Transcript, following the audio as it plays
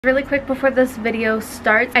Really quick before this video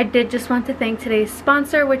starts, I did just want to thank today's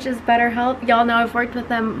sponsor, which is BetterHelp. Y'all know I've worked with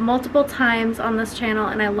them multiple times on this channel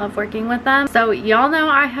and I love working with them. So y'all know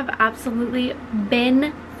I have absolutely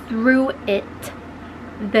been through it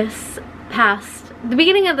the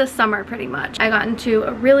beginning of this summer pretty much. I got into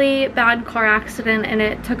a really bad car accident and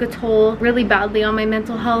it took a toll really badly on my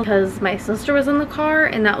mental health because my sister was in the car,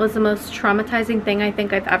 and that was the most traumatizing thing I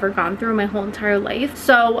think I've ever gone through my whole entire life.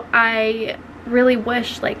 So I really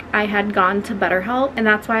wish like I had gone to BetterHelp, and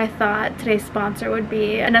that's why I thought today's sponsor would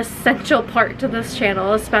be an essential part to this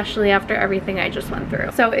channel, especially after everything I just went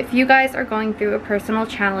through. So if you guys are going through a personal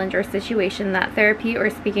challenge or situation that therapy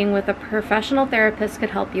or speaking with a professional therapist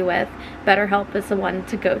could help you with, BetterHelp is the one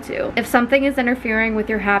to go to. If something is interfering with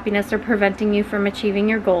your happiness or preventing you from achieving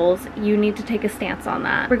your goals, you need to take a stance on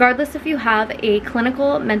that. Regardless if you have a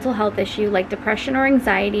clinical mental health issue like depression or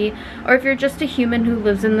anxiety, or if you're just a human who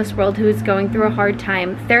lives in this world who is going through a hard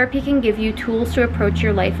time, therapy can give you tools to approach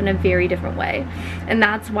your life in a very different way. And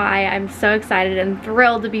that's why I'm so excited and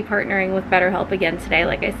thrilled to be partnering with BetterHelp again today,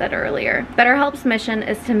 like I said earlier. BetterHelp's mission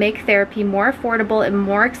is to make therapy more affordable and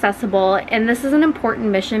more accessible, and this is an important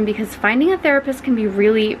mission because finding a therapist can be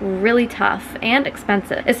really tough and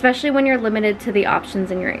expensive, especially when you're limited to the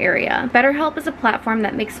options in your area. BetterHelp is a platform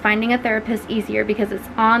that makes finding a therapist easier because it's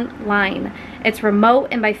online, it's remote,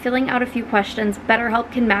 and by filling out a few questions,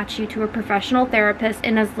 BetterHelp can match you to a professional therapist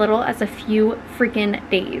in as little as a few freaking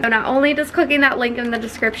days. So not only does clicking that link in the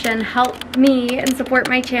description help me and support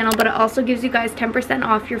my channel, but it also gives you guys 10%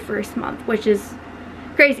 off your first month, which is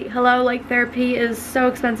crazy. Hello, like therapy is so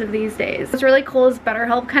expensive these days. What's really cool is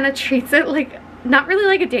BetterHelp kind of treats it like not really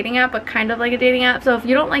like a dating app, but kind of like a dating app. So if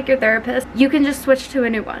you don't like your therapist, you can just switch to a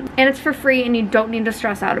new one, and it's for free and you don't need to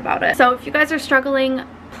stress out about it. So if you guys are struggling,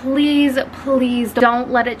 please don't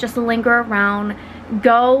let it just linger around.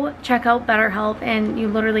 Go check out BetterHelp and you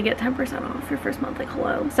literally get 10% off your first month. Like,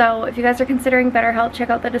 hello. So if you guys are considering BetterHelp, check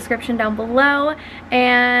out the description down below.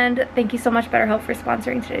 And thank you so much, BetterHelp, for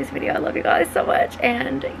sponsoring today's video. I love you guys so much.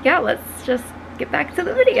 And yeah, let's just get back to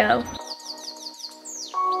the video.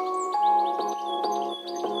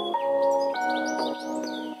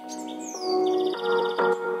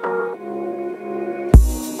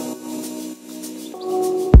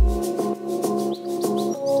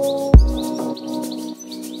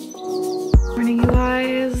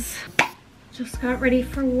 Got ready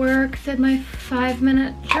for work, did my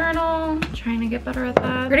 5-minute journal, trying to get better at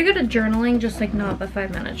that. Pretty good at journaling, just like not the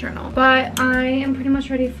 5-minute journal. But I am pretty much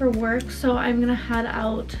ready for work, so I'm gonna head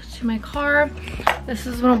out to my car. This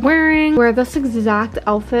is what I'm wearing. I wear this exact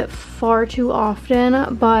outfit far too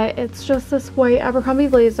often, but it's just this white Abercrombie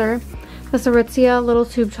blazer. This Aritzia little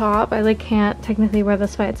tube top. I like can't technically wear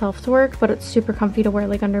this by itself to work, but it's super comfy to wear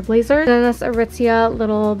like under blazers. Then this Aritzia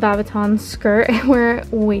little Babaton skirt. I wear it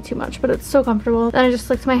way too much, but it's so comfortable. Then I just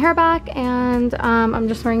slicked my hair back, and I'm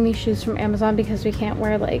just wearing these shoes from Amazon because we can't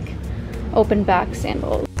wear like open back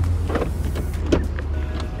sandals.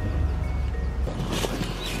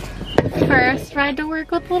 First ride to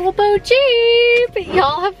work with little Bo Jeep.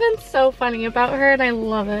 Y'all have been so funny about her and I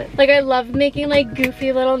love it. Like, I love making like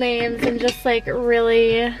goofy little names and just like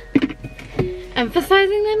really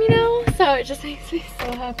emphasizing them, you know? So it just makes me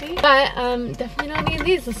so happy. But definitely don't need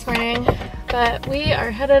these this morning. But we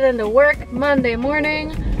are headed into work Monday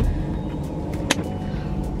morning.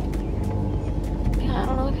 Yeah, I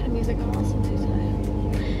don't know what kind of music I'm listening to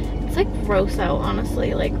today. It's like gross out,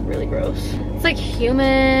 honestly, like really gross. It's like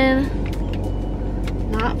humid.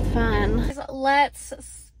 Not fun. Let's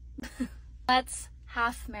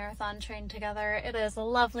half marathon train together. It is a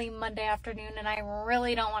lovely Monday afternoon and I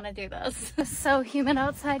really don't want to do this. It's so humid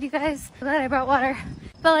outside, you guys. Glad I brought water.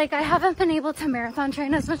 But like, I haven't been able to marathon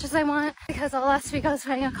train as much as I want because all last week I was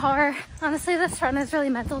running a car. Honestly, this run is really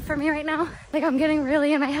mental for me right now. Like, I'm getting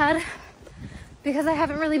really in my head because I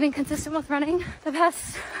haven't really been consistent with running the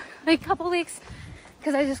past like couple weeks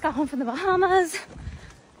because I just got home from the Bahamas,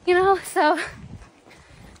 you know, so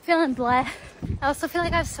feeling bleh. I also feel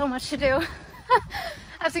like I have so much to do.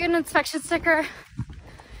 I have to get an inspection sticker.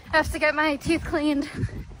 I have to get my teeth cleaned,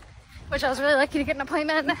 which I was really lucky to get an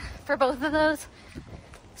appointment for both of those.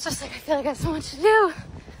 It's just like I feel like I have so much to do,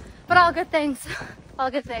 but all good things. All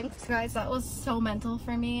good things. Guys, that was so mental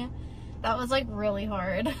for me. That was like really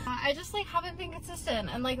hard. I just like haven't been consistent,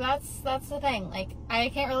 and like that's the thing. Like, I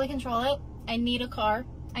can't really control it. I need a car.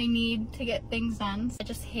 I need to get things done. I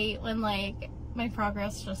just hate when like my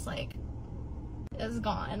progress just like is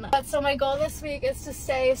gone. But so my goal this week is to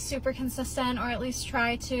stay super consistent, or at least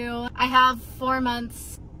try to. I have 3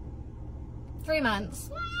 months.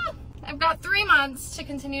 I've got 3 months to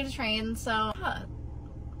continue to train, so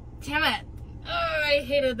damn it. Oh, I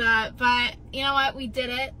hated that, but you know what? We did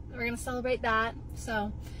it. We're gonna celebrate that.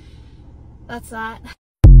 So that's that.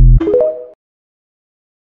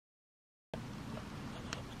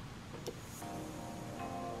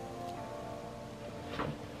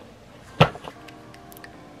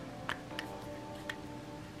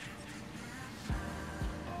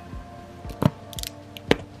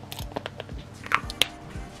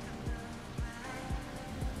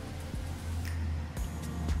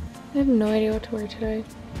 I have no idea what to wear today.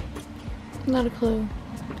 Not a clue.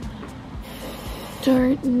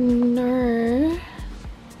 Dartner.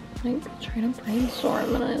 Like trying to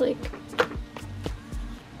brainstorm and I like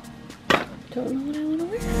don't know what I want to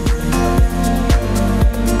wear.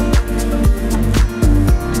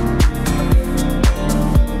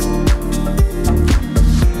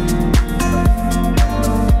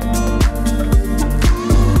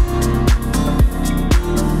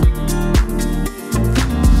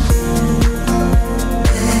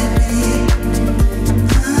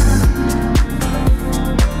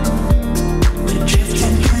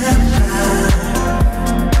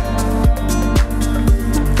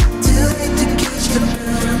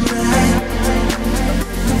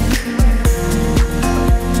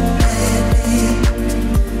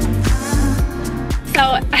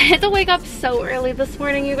 Wake up so early this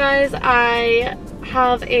morning, you guys. I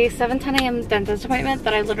have a 7:10 a.m. dentist appointment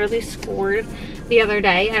that I literally scored the other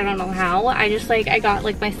day. I don't know how. I just like, I got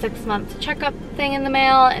like my 6-month checkup thing in the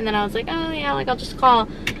mail, and then I was like, oh yeah, like I'll just call.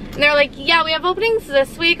 And they're like, yeah, we have openings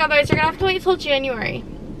this week, otherwise you're gonna have to wait till January.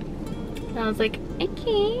 And I was like,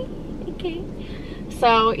 okay.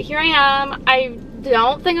 So here I am. I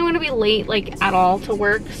don't think I'm gonna be late like at all to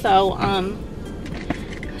work, so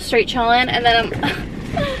straight chilling, and then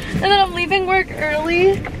I'm leaving work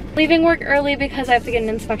early. Because I have to get an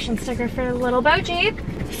inspection sticker for a little boat Jeep.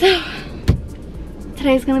 So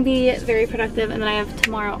today's gonna be very productive, and then I have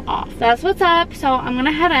tomorrow off. That's what's up. So I'm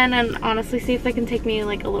gonna head in and honestly see if they can take me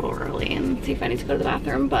like a little early and see if I need to go to the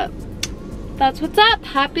bathroom, but that's what's up.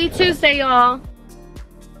 Happy Tuesday, y'all.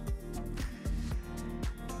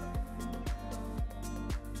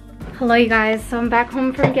 Hello you guys, so I'm back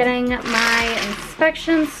home from getting my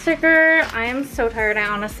inspection sticker. I am so tired. I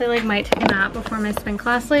honestly like might take a nap before my spin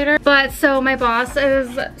class later. But so my boss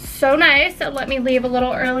is so nice and let me leave a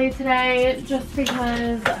little early today just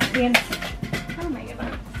because oh my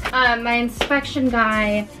goodness. My inspection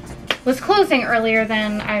guy was closing earlier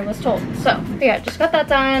than I was told. So yeah, just got that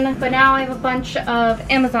done. But now I have a bunch of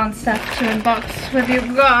Amazon stuff to unbox with you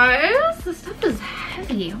guys. This stuff is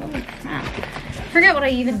heavy, holy crap. I forget what I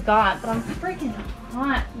even got, but I'm freaking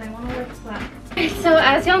hot and I want to look sweat. So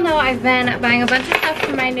as y'all know, I've been buying a bunch of stuff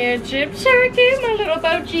for my new Jeep Cherokee, my little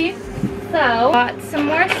boat Jeep. So got some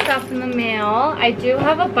more stuff in the mail. I do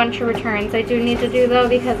have a bunch of returns I do need to do though,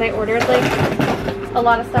 because I ordered like a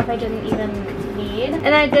lot of stuff I didn't even need.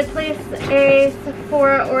 And I did place a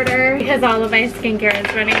Sephora order because all of my skincare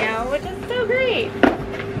is running out, which is so great.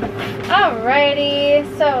 Alrighty,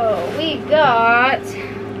 so we got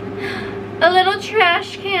a little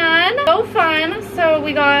trash can. So fun. So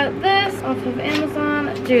we got this off of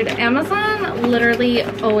Amazon. Dude, Amazon literally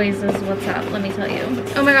always is what's up, let me tell you.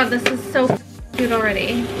 Oh my god, this is so cute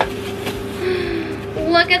already.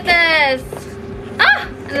 Look at this. Ah!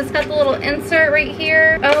 And it's got the little insert right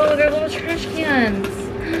here. Oh, they're little trash cans.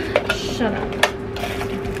 Shut up.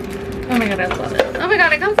 Oh my god, I love it. Oh my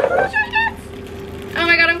god, it comes with little trash cans. Oh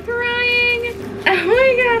my god, I'm crying. Oh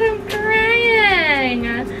my god, I'm crying.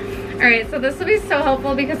 Alright, so this will be so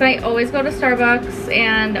helpful because I always go to Starbucks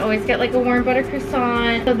and always get like a warm butter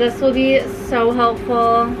croissant. So this will be so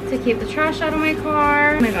helpful to keep the trash out of my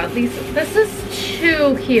car. Oh my god, this is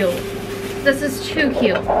too cute. This is too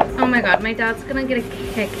cute. Oh my god, my dad's gonna get a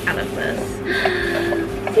kick out of this.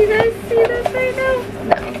 Do you guys see this right now?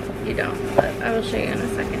 No, you don't, but I will show you in a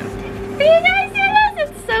second. Do you guys see this?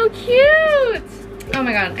 It's so cute. Oh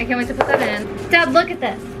my god, I can't wait to put that in. Dad, look at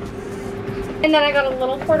this. And then I got a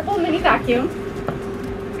little portable mini vacuum.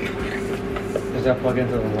 Does that plug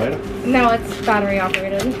into the lighter? No, it's battery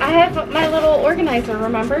operated. I have my little organizer,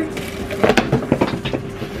 remember?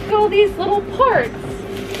 All these little parts.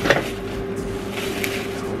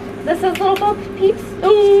 This has little Bo Peeps.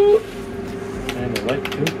 Ooh. And the light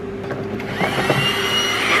too.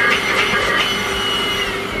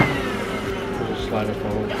 Just slide it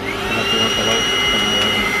forward. And if you want the light,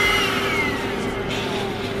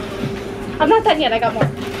 I'm not done yet, I got more.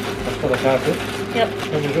 that's for the car too? Yep.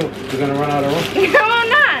 What do you do? You're gonna run out of room? No, I'm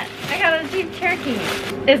not. I got a Jeep Cherokee.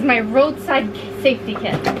 It's my roadside safety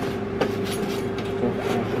kit. How much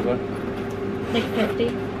is that? Like 50.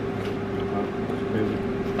 Oh, that's crazy.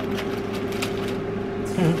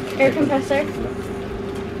 Air compressor.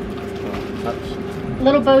 That's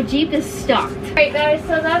Little Bo Jeep is stocked. Alright guys,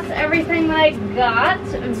 so that's everything that I got.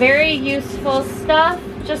 Very useful stuff,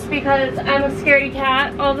 just because I'm a scaredy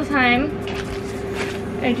cat all the time.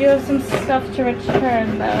 I do have some stuff to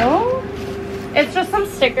return though. It's just some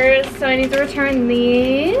stickers, so I need to return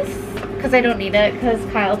these. Because I don't need it, because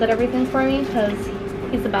Kyle did everything for me, because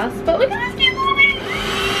he's the best. But look at this cute little baby!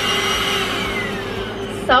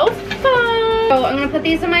 So fun! So I'm going to put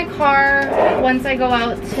these in my car once I go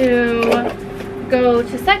out to go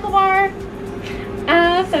to Cycle Bar.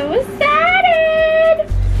 I'm so excited!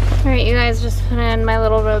 Alright, you guys, just put in my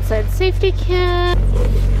little roadside safety kit.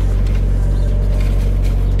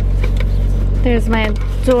 There's my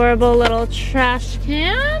adorable little trash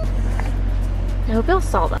can. I hope you'll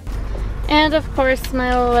solve it. And of course,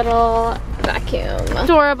 my little vacuum.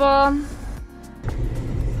 Adorable.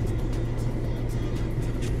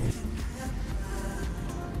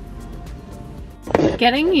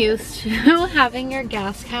 Getting used to having your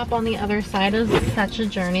gas cap on the other side is such a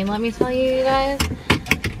journey, let me tell you, you guys.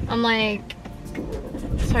 I'm like,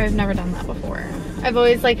 sorry, I've never done that before. I've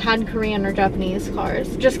always like had Korean or Japanese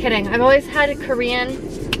cars. Just kidding, I've always had a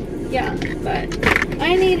Korean. Yeah, but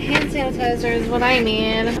I need hand sanitizer is what I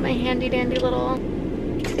need. My handy dandy little.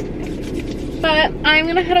 But I'm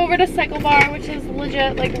gonna head over to Cycle Bar, which is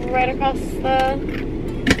legit like right across the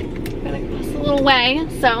little way.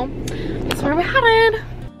 So that's where we're headed.